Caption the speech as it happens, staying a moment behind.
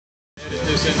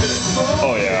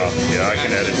Oh yeah, yeah, I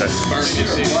can edit that.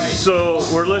 So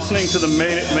we're listening to the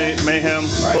Mayhem,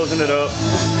 closing it up.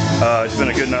 It's been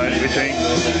a good night, we think.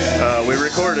 We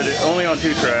recorded it only on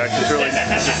 2 tracks. It's really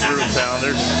just room sound.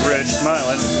 There's Rich,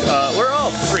 Smilin. We're all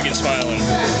friggin' smiling.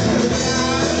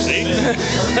 See?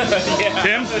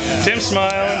 Yeah. Tim's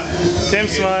smiling.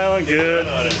 Tim's smiling. Good.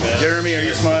 Jeremy, are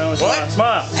you smiling? What?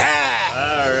 Smile.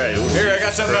 All right. Here, I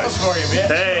got something else for you, man.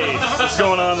 Hey, what's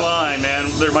going online, man?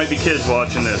 There might be kids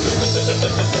watching this.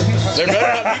 There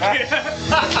better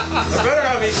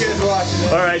not be kids watching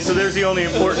this. All right, so there's the only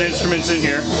important instruments in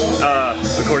here,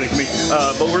 according to me.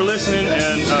 But we're listening,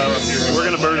 and we're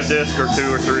gonna burn a disc or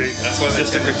 2 or 3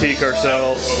 just to critique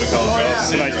ourselves. It's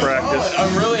a nice practice.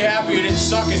 I'm really happy you didn't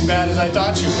suck as bad as I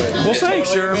thought you would. Well,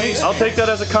 thanks, Jeremy. I'll take that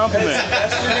as a compliment.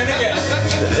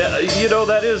 You know,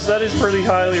 that is pretty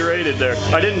highly rated there.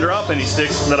 I didn't drop any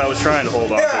sticks that I was trying to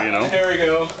hold on to, you know. There we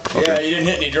go. Okay. Yeah, you didn't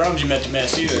hit any drums you meant to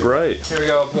miss either. Right. Here we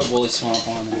go. Put Woolly Swamp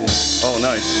on it. Oh,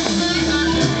 nice.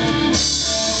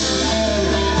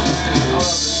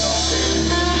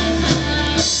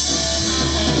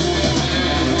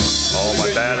 Oh, my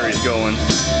battery's going.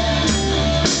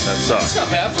 That sucks. It's not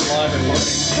bad for live recording.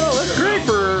 Oh, that's great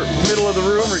for middle of the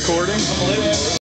room recording.